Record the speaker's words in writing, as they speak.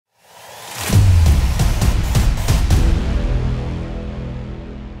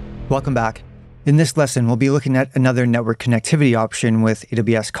Welcome back. In this lesson, we'll be looking at another network connectivity option with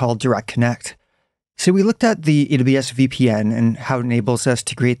AWS called Direct Connect. So we looked at the AWS VPN and how it enables us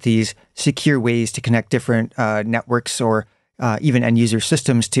to create these secure ways to connect different networks or even end user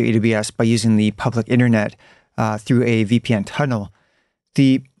systems to AWS by using the public internet through a VPN tunnel.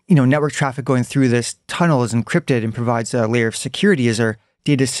 The network traffic going through this tunnel is encrypted and provides a layer of security as our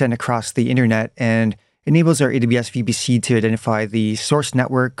data is sent across the internet and enables our AWS VPC to identify the source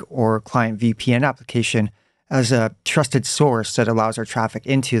network or client VPN application as a trusted source that allows our traffic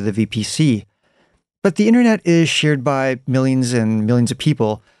into the VPC. But the internet is shared by millions and millions of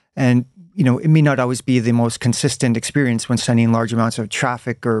people, and it may not always be the most consistent experience when sending large amounts of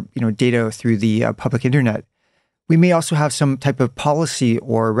traffic or data through the public internet. We may also have some type of policy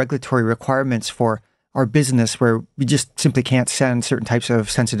or regulatory requirements for our business where we just simply can't send certain types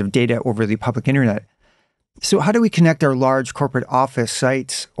of sensitive data over the public internet. So how do we connect our large corporate office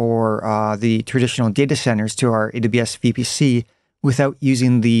sites or the traditional data centers to our AWS VPC without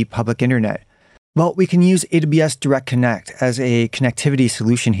using the public internet? Well, we can use AWS Direct Connect as a connectivity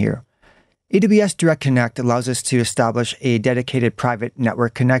solution here. AWS Direct Connect allows us to establish a dedicated private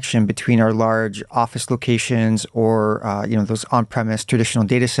network connection between our large office locations or those on-premise traditional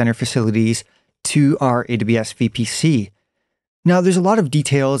data center facilities to our AWS VPC. Now, there's a lot of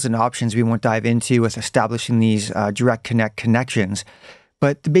details and options we won't dive into with establishing these Direct Connect connections,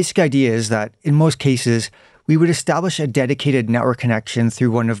 but the basic idea is that in most cases, we would establish a dedicated network connection through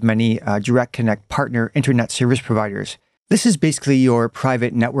one of many Direct Connect partner internet service providers. This is basically your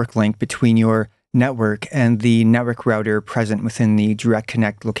private network link between your network and the network router present within the Direct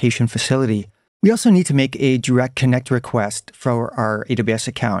Connect location facility. We also need to make a Direct Connect request for our AWS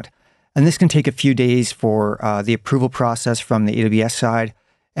account. And this can take a few days for the approval process from the AWS side.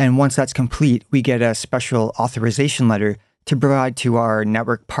 And once that's complete, we get a special authorization letter to provide to our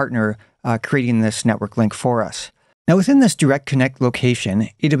network partner creating this network link for us. Now, within this Direct Connect location,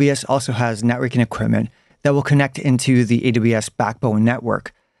 AWS also has networking equipment that will connect into the AWS backbone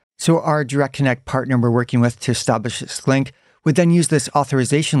network. So our Direct Connect partner we're working with to establish this link would then use this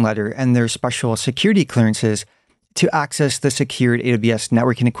authorization letter and their special security clearances to access the secured AWS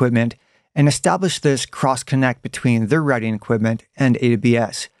networking equipment and establish this cross-connect between their routing equipment and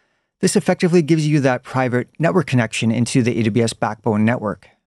AWS. This effectively gives you that private network connection into the AWS backbone network.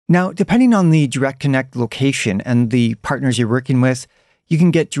 Now, depending on the Direct Connect location and the partners you're working with, you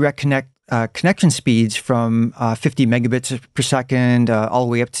can get Direct Connect connection speeds from 50 megabits per second all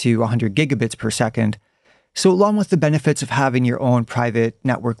the way up to 100 gigabits per second. So along with the benefits of having your own private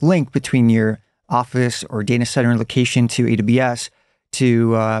network link between your office or data center location to AWS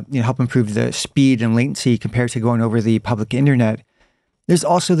to help improve the speed and latency compared to going over the public internet, there's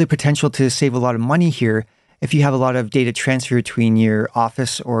also the potential to save a lot of money here if you have a lot of data transfer between your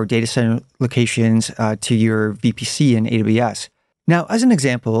office or data center locations to your VPC in AWS. Now, as an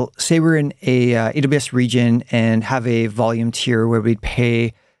example, say we're in a AWS region and have a volume tier where we'd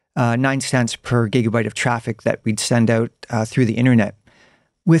pay 9 cents per gigabyte of traffic that we'd send out through the internet.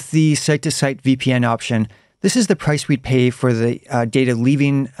 With the site-to-site VPN option, this is the price we'd pay for the data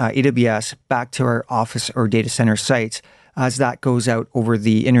leaving AWS back to our office or data center sites as that goes out over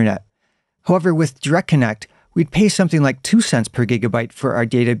the internet. However, with Direct Connect, we'd pay something like 2 cents per gigabyte for our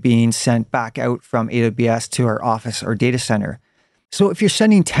data being sent back out from AWS to our office or data center. So if you're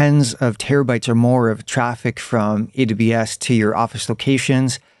sending tens of terabytes or more of traffic from AWS to your office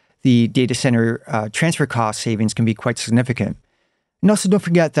locations, the data center transfer cost savings can be quite significant. And also don't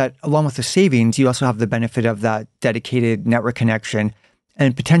forget that along with the savings, you also have the benefit of that dedicated network connection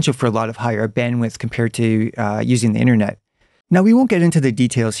and potential for a lot of higher bandwidth compared to using the internet. Now, we won't get into the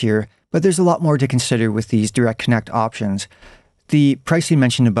details here, but there's a lot more to consider with these Direct Connect options. The pricing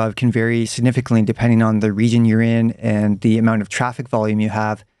mentioned above can vary significantly depending on the region you're in and the amount of traffic volume you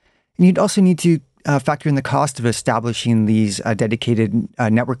have. And you'd also need to factor in the cost of establishing these dedicated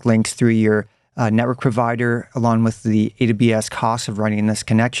network links through your network provider, along with the AWS cost of running this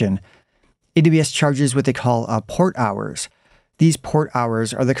connection. AWS charges what they call port hours. These port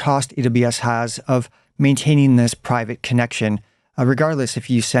hours are the cost AWS has of maintaining this private connection, regardless if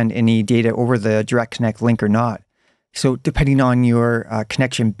you send any data over the Direct Connect link or not. So depending on your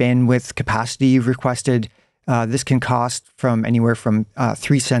connection bandwidth capacity you've requested, this can cost from anywhere from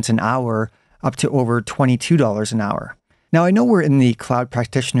 3 cents an hour up to over $22 an hour. Now, I know we're in the cloud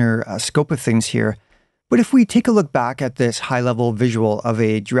practitioner scope of things here, but if we take a look back at this high-level visual of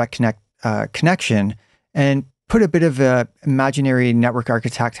a Direct Connect connection and put a bit of an imaginary network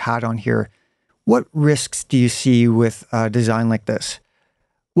architect hat on here, what risks do you see with a design like this?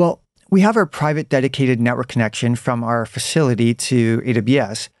 Well, we have our private dedicated network connection from our facility to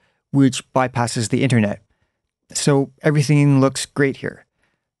AWS, which bypasses the internet. So everything looks great here.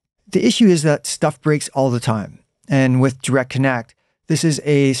 The issue is that stuff breaks all the time. And with Direct Connect, this is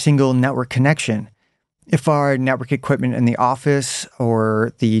a single network connection. If our network equipment in the office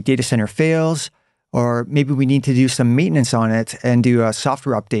or the data center fails, or maybe we need to do some maintenance on it and do a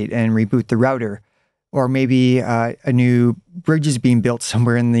software update and reboot the router, or maybe a new bridge is being built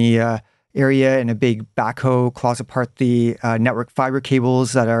somewhere in the area and a big backhoe claws apart the network fiber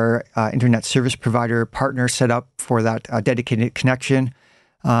cables that our internet service provider partner set up for that dedicated connection,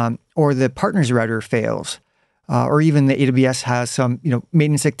 or the partner's router fails, or even the AWS has some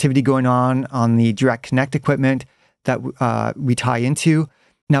maintenance activity going on the Direct Connect equipment that we tie into.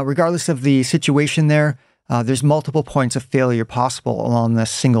 Now, regardless of the situation there's multiple points of failure possible along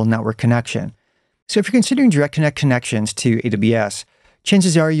this single network connection. So if you're considering Direct Connect connections to AWS,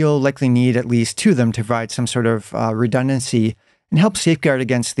 chances are you'll likely need at least two of them to provide some sort of redundancy and help safeguard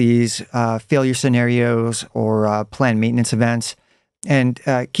against these failure scenarios or planned maintenance events, and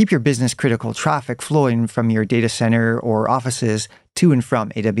keep your business critical traffic flowing from your data center or offices to and from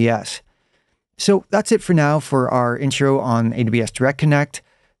AWS. So that's it for now for our intro on AWS Direct Connect.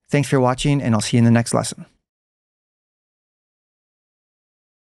 Thanks for watching, and I'll see you in the next lesson.